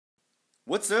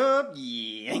What's up,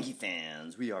 Yankee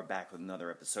fans? We are back with another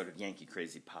episode of Yankee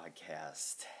Crazy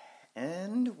Podcast,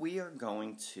 and we are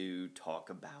going to talk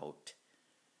about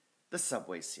the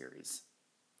Subway Series.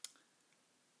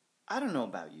 I don't know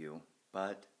about you,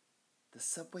 but the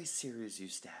Subway Series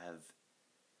used to have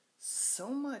so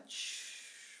much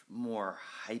more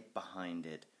hype behind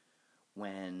it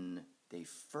when they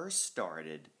first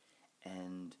started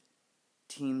and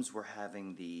teams were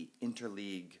having the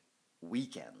interleague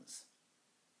weekends.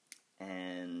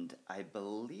 And I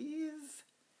believe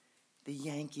the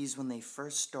Yankees, when they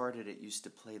first started, it used to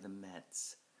play the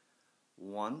Mets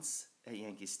once at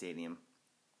Yankee Stadium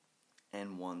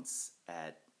and once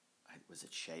at, was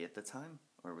it Shea at the time?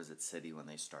 Or was it City when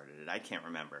they started it? I can't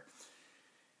remember.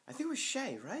 I think it was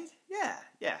Shea, right? Yeah,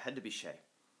 it had to be Shea.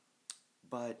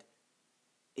 But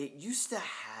it used to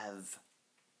have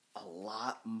a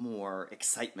lot more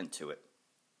excitement to it.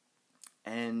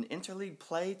 And interleague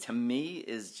play, to me,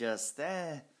 is just,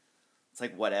 it's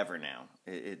like whatever now.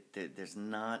 There's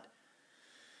not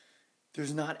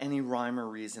any rhyme or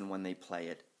reason when they play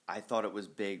it. I thought it was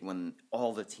big when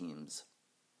all the teams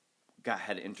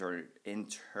had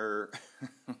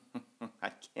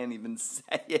I can't even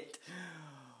say it.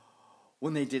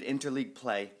 When they did interleague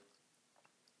play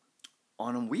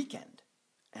on a weekend.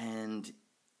 And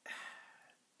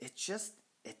it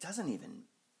doesn't even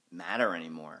matter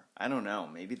anymore. I don't know.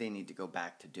 Maybe they need to go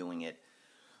back to doing it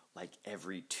like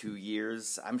every 2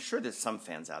 years. I'm sure there's some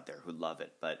fans out there who love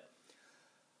it, but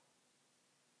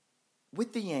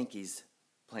with the Yankees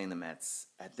playing the Mets,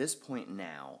 at this point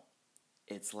now,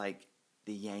 it's like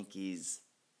the Yankees,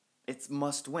 it's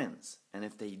must wins. And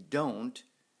if they don't,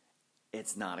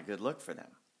 it's not a good look for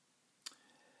them.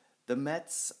 The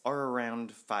Mets are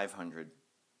around 500.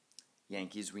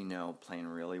 Yankees, we know, playing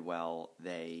really well.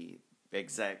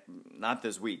 Not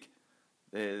this week.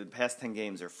 The past 10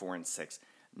 games are 4-6.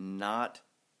 Not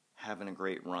having a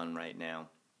great run right now.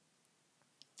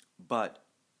 But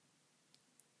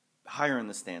higher in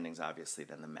the standings, obviously,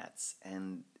 than the Mets.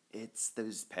 And it's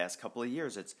those past couple of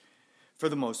years, it's, for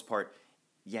the most part,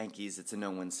 Yankees, it's a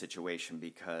no-win situation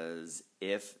because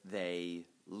if they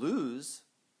lose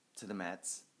to the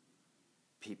Mets,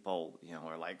 people,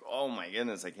 are like, oh my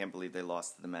goodness, I can't believe they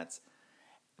lost to the Mets.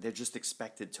 They're just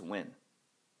expected to win.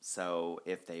 So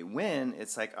if they win,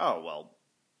 it's like, oh, well,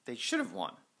 they should have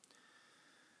won.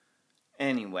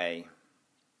 Anyway,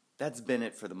 that's been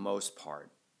it for the most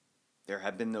part. There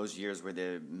have been those years where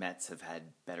the Mets have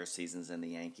had better seasons than the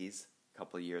Yankees a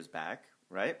couple of years back,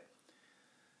 right?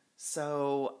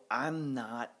 So I'm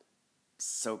not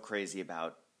so crazy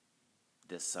about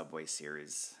this Subway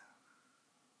Series.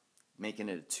 Making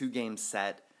it a 2-game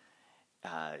set.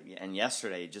 And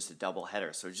yesterday, just a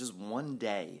doubleheader. So it's just one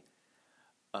day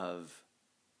of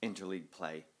interleague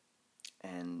play.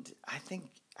 And I think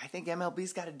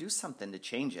MLB's got to do something to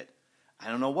change it. I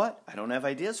don't know what. I don't have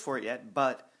ideas for it yet.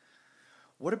 But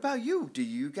what about you? Do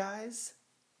you guys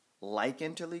like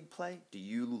interleague play? Do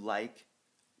you like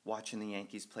watching the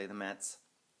Yankees play the Mets?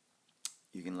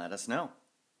 You can let us know.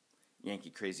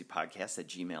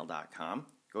 YankeeCrazyPodcast@gmail.com.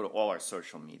 Go to all our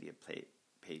social media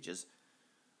pages.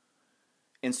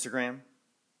 Instagram,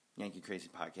 Yankee Crazy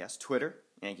Podcast. Twitter,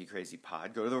 Yankee Crazy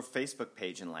Pod. Go to their Facebook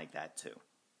page and like that too.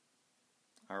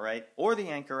 All right? Or the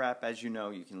Anchor app. As you know,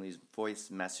 you can leave voice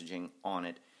messaging on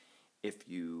it if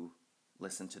you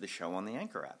listen to the show on the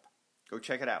Anchor app. Go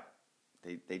check it out.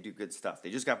 They do good stuff. They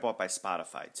just got bought by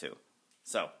Spotify too.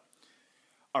 So,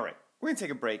 all right. We're going to take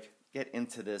a break. Get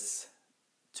into this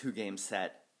 2-game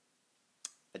set.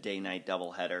 A day-night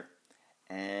doubleheader.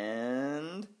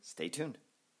 And stay tuned.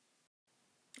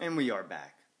 And we are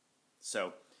back.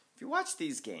 So, if you watch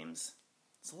these games,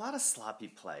 it's a lot of sloppy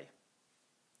play.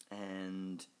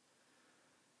 And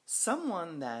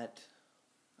someone that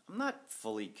I'm not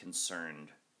fully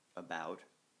concerned about,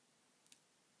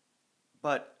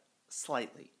 but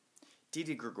slightly,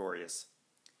 Didi Gregorius.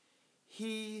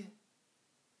 He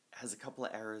has a couple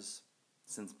of errors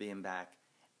since being back,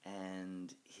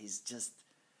 and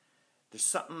there's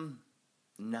something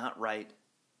not right.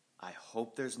 I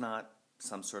hope there's not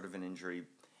some sort of an injury.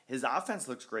 His offense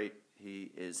looks great.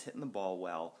 He is hitting the ball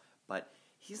well, but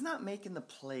he's not making the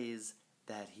plays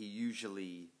that he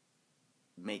usually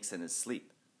makes in his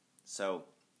sleep. So,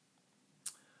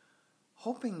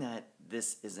 hoping that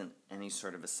this isn't any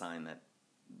sort of a sign that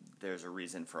there's a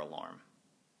reason for alarm.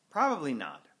 Probably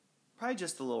not. Probably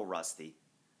just a little rusty.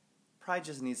 Probably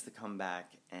just needs to come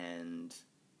back and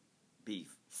be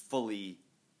fully,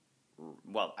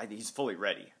 he's fully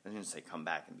ready. I didn't say come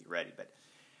back and be ready, but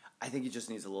I think he just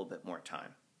needs a little bit more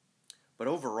time. But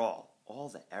overall, all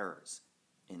the errors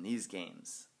in these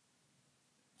games,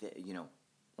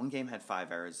 One game had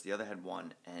 5 errors, the other had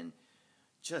 1, and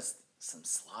just some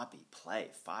sloppy play.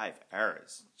 5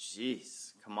 errors.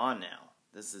 Jeez, come on now.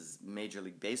 This is Major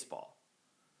League Baseball,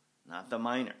 not the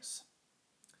minors.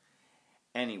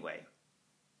 Anyway,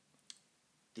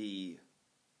 the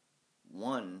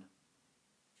one,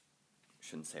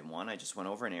 shouldn't say one, I just went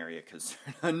over an area of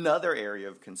concern. Another area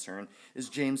of concern is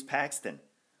James Paxton.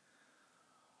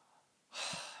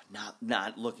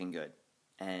 Not looking good.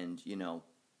 And,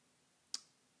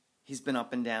 he's been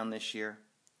up and down this year.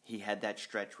 He had that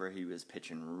stretch where he was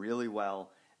pitching really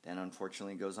well, then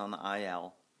unfortunately goes on the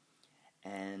IL.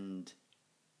 And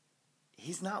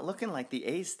he's not looking like the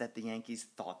ace that the Yankees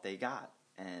thought they got.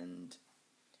 And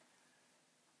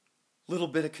little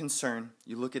bit of concern.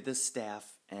 You look at this staff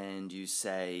and you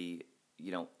say,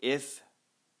 if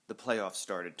the playoffs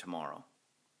started tomorrow,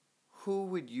 who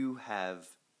would you have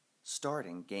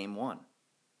starting game 1?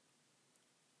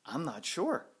 I'm not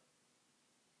sure.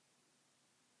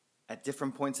 At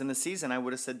different points in the season, I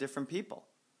would have said different people.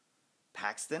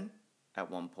 Paxton,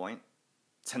 at one point.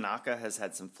 Tanaka has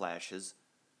had some flashes,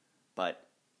 but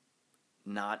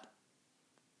not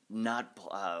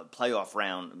playoff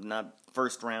round, not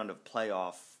first round of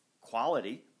playoff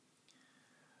quality.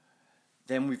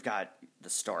 Then we've got the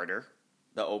starter,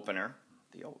 the opener,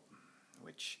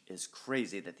 which is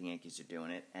crazy that the Yankees are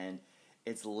doing it, and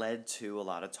it's led to a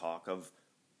lot of talk of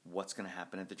what's going to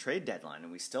happen at the trade deadline,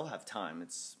 and we still have time.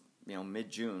 It's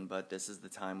mid-June, but this is the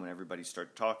time when everybody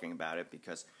starts talking about it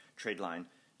because trade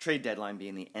deadline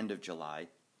being the end of July.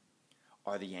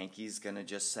 Are the Yankees going to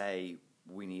just say,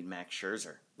 we need Max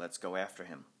Scherzer, let's go after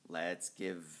him, let's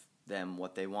give them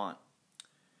what they want?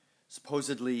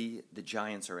 Supposedly, the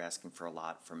Giants are asking for a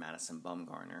lot for Madison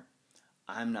Bumgarner.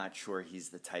 I'm not sure he's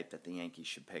the type that the Yankees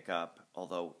should pick up,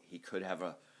 although he could have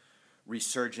a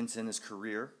resurgence in his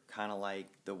career, kind of like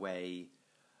the way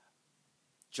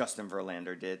Justin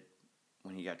Verlander did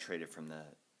when he got traded from the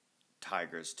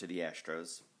Tigers to the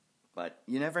Astros. But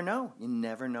you never know. You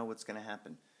never know what's going to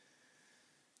happen.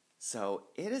 So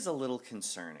it is a little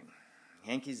concerning.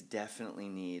 Yankees definitely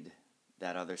need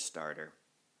that other starter.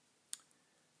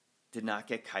 Did not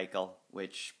get Keuchel,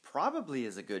 which probably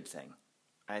is a good thing.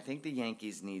 I think the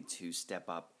Yankees need to step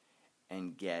up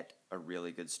and get a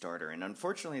really good starter. And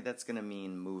unfortunately, that's going to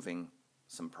mean moving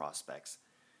some prospects.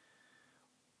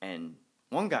 And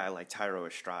one guy like Thairo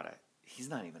Estrada, he's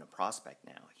not even a prospect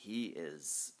now. He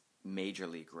is major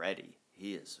league ready.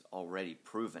 He has already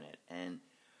proven it. And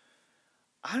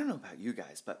I don't know about you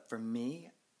guys, but for me,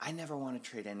 I never want to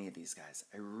trade any of these guys.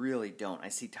 I really don't. I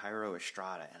see Thairo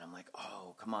Estrada, and I'm like,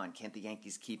 oh, come on, can't the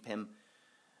Yankees keep him?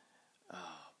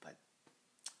 Oh, but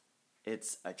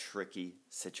it's a tricky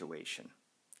situation.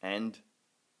 And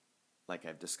like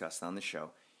I've discussed on the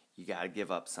show, you got to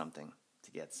give up something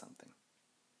to get something.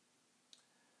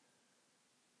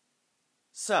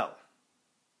 So,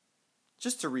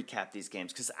 just to recap these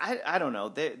games, because I don't know,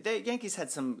 the Yankees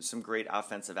had some great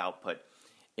offensive output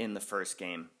in the first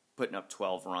game, putting up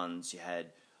 12 runs. You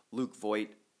had Luke Voit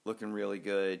looking really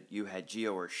good. You had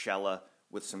Gio Urshela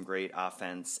with some great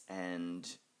offense. And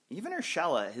even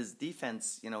Urshela, his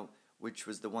defense, which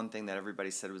was the one thing that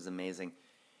everybody said was amazing,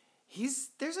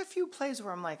 there's a few plays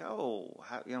where I'm like, oh,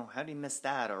 how did he miss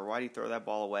that? Or why did he throw that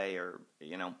ball away? Or,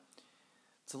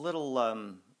 it's a little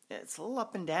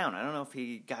up and down. I don't know if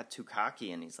he got too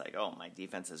cocky and he's like, oh, my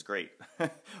defense is great.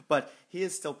 But he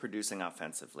is still producing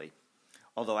offensively.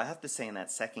 Although I have to say in that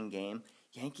second game,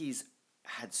 Yankees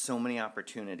had so many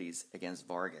opportunities against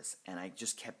Vargas, and I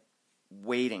just kept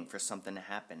waiting for something to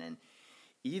happen. And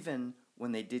even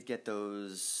when they did get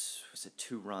those,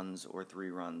 2 runs or 3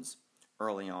 runs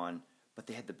early on, but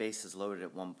they had the bases loaded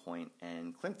at one point,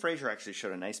 and Clint Frazier actually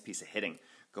showed a nice piece of hitting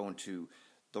going to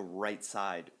the right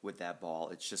side with that ball.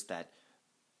 It's just that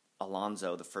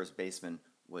Alonso, the first baseman,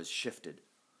 was shifted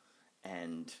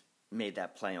and made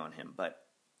that play on him. But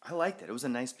I liked it. It was a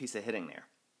nice piece of hitting there.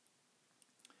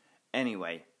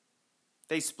 Anyway,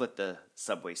 they split the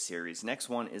Subway Series. Next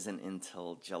one isn't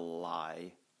until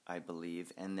July, I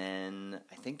believe. And then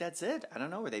I think that's it. I don't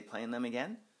know. Are they playing them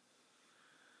again?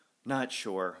 Not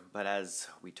sure. But as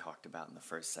we talked about in the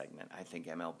first segment, I think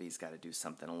MLB's got to do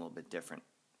something a little bit different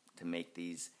to make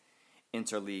these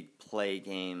interleague play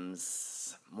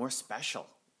games more special,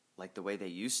 like the way they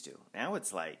used to. Now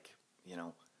it's like,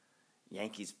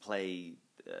 Yankees play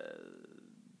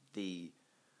the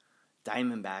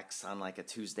Diamondbacks on like a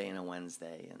Tuesday and a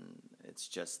Wednesday, and it's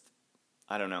just,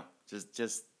 I don't know,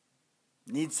 just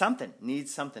need something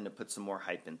to put some more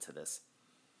hype into this.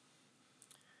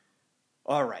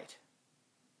 All right,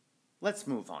 let's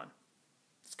move on.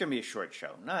 It's going to be a short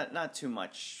show, not too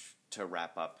much to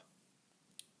wrap up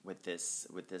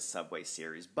with this Subway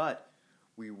Series, but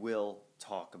we will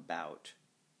talk about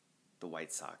the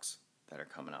White Sox that are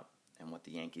coming up and what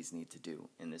the Yankees need to do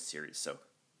in this series. So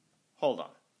hold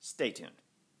on, stay tuned.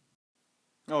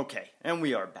 Okay, and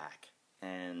we are back,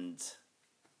 and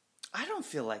I don't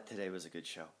feel like today was a good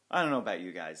show. I don't know about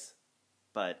you guys,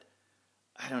 but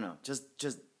I don't know,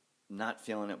 just not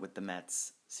feeling it with the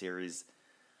Mets series.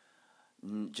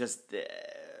 Just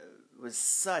was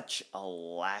such a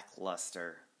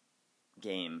lackluster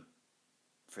game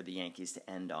for the Yankees to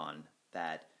end on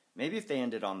that maybe if they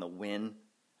ended on the win,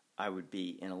 I would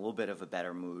be in a little bit of a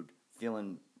better mood,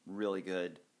 feeling really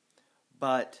good.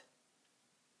 But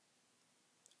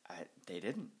they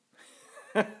didn't.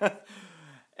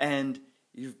 And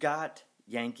you've got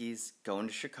Yankees going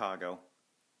to Chicago.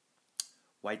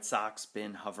 White Sox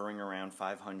been hovering around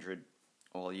 500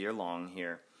 all year long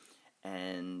here.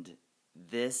 And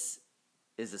this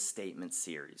is a statement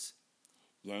series.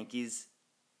 Yankees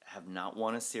have not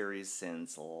won a series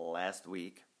since last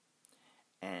week,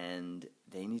 and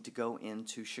they need to go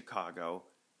into Chicago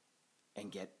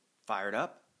and get fired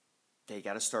up. They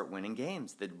got to start winning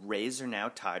games. The Rays are now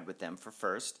tied with them for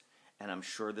first, and I'm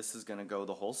sure this is going to go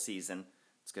the whole season.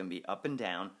 It's going to be up and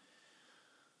down.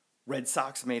 Red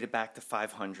Sox made it back to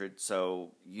 500,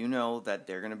 so you know that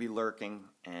they're going to be lurking,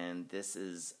 and this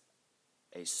is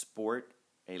a sport,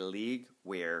 a league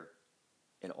where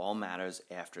it all matters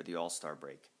after the All-Star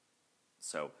break.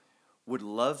 So, would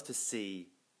love to see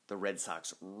the Red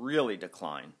Sox really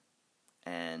decline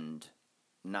and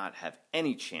not have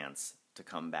any chance to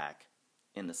come back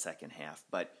in the second half.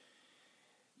 But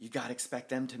you got to expect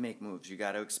them to make moves. You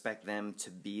got to expect them to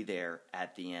be there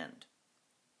at the end.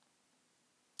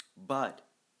 But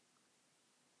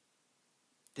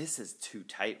this is too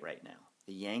tight right now.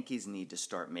 The Yankees need to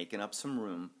start making up some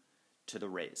room to the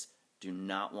Rays. Do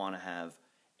not want to have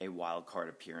a wild card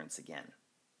appearance again.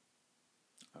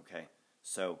 Okay?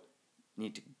 So,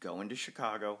 need to go into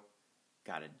Chicago.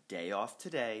 Got a day off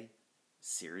today.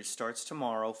 Series starts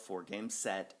tomorrow, 4-game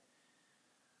set.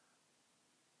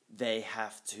 They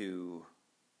have to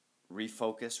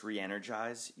refocus,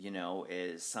 re-energize. You know,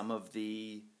 is some of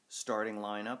the starting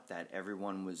lineup that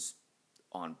everyone was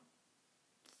on.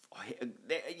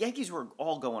 The Yankees were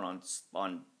all going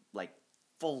on like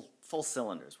full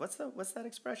cylinders. What's that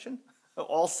expression?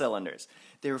 All cylinders.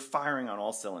 They were firing on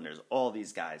all cylinders. All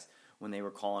these guys when they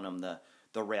were calling them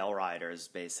the rail riders,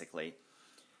 basically.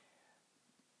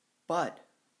 But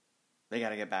they got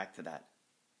to get back to that.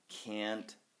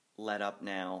 Can't let up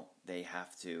now. They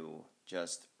have to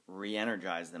just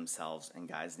re-energize themselves, and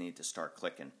guys need to start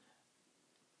clicking.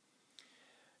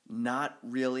 Not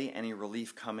really any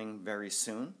relief coming very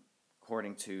soon,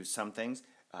 according to some things.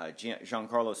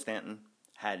 Giancarlo Stanton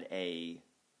had a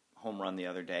home run the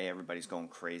other day. Everybody's going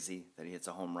crazy that he hits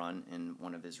a home run in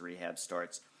one of his rehab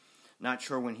starts. Not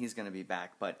sure when he's going to be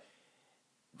back, but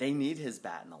they need his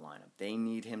bat in the lineup. They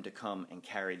need him to come and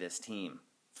carry this team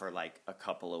for like a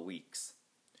couple of weeks.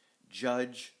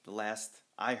 Judge, the last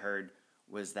I heard,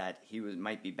 was that he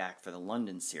might be back for the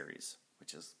London series,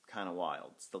 which is kind of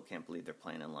wild. Still can't believe they're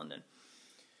playing in London.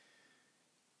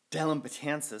 Dellin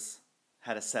Betances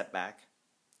had a setback,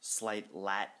 slight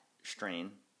lat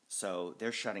strain, so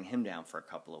they're shutting him down for a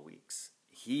couple of weeks.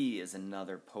 He is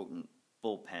another potent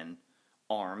bullpen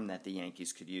arm that the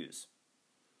Yankees could use.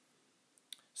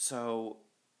 So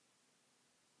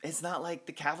it's not like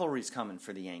the cavalry's coming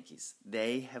for the Yankees.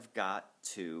 They have got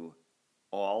to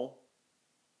all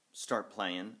start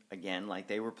playing again like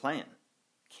they were playing.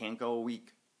 Can't go a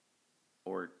week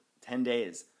or 10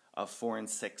 days of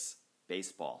 4-6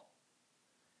 baseball.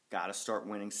 Got to start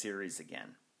winning series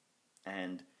again.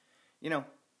 And, you know,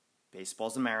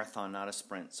 baseball's a marathon, not a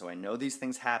sprint. So I know these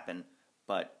things happen,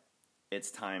 but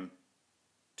it's time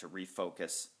to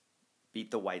refocus,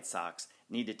 beat the White Sox.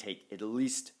 Need to take at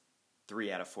least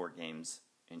 3 out of 4 games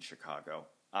in Chicago.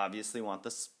 Obviously want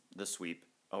the sweep.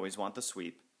 Always want the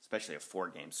sweep, especially a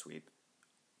 4-game sweep.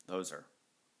 Those are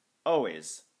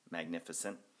always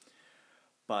magnificent.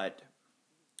 But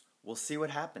we'll see what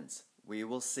happens. We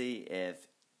will see if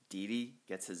Didi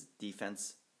gets his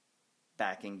defense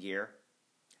back in gear.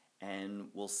 And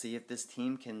we'll see if this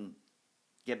team can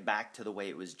get back to the way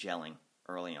it was gelling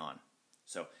early on.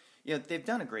 So, you know, they've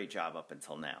done a great job up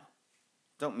until now.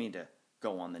 Don't mean to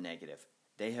go on the negative.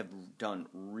 They have done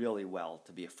really well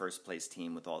to be a first-place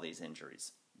team with all these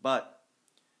injuries. But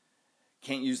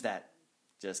can't use that.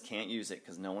 Just can't use it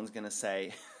because no one's going to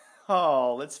say,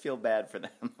 oh, let's feel bad for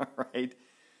them, all right?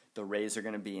 The Rays are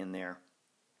going to be in there.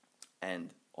 And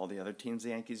all the other teams the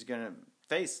Yankees are going to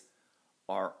face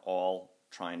are all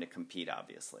trying to compete,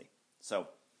 obviously. So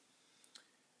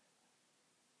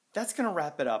that's going to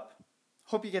wrap it up.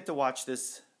 Hope you get to watch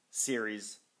this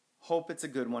series. Hope it's a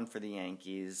good one for the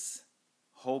Yankees.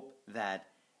 Hope that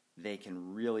they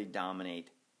can really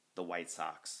dominate the White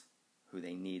Sox, who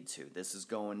they need to. This is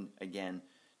going, again,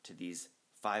 to these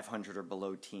 500 or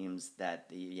below teams that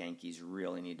the Yankees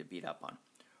really need to beat up on.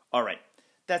 All right,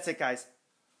 that's it, guys.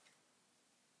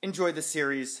 Enjoy the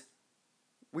series.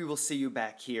 We will see you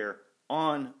back here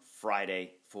on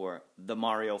Friday for the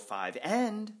Mario 5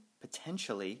 and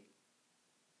potentially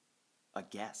a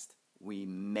guest. We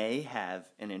may have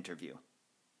an interview.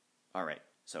 All right,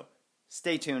 so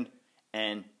stay tuned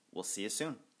and we'll see you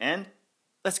soon. And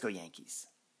let's go Yankees.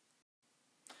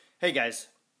 Hey guys,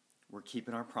 we're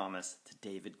keeping our promise to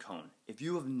David Cone. If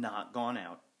you have not gone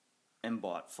out and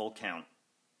bought Full Count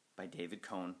by David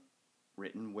Cone,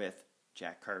 written with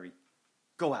Jack Kirby,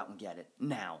 go out and get it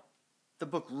now. The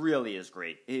book really is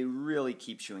great. It really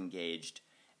keeps you engaged,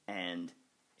 and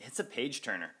it's a page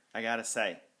turner, I gotta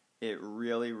say. It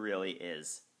really, really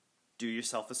is. Do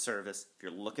yourself a service. If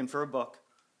you're looking for a book,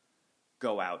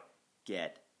 go out,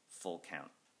 get Full Count.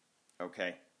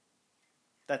 Okay?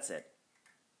 That's it.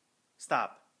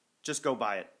 Stop. Just go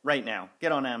buy it right now.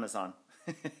 Get on Amazon.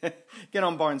 Get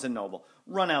on Barnes & Noble.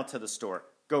 Run out to the store.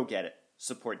 Go get it.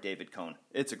 Support David Cone.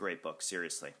 It's a great book,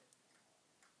 seriously.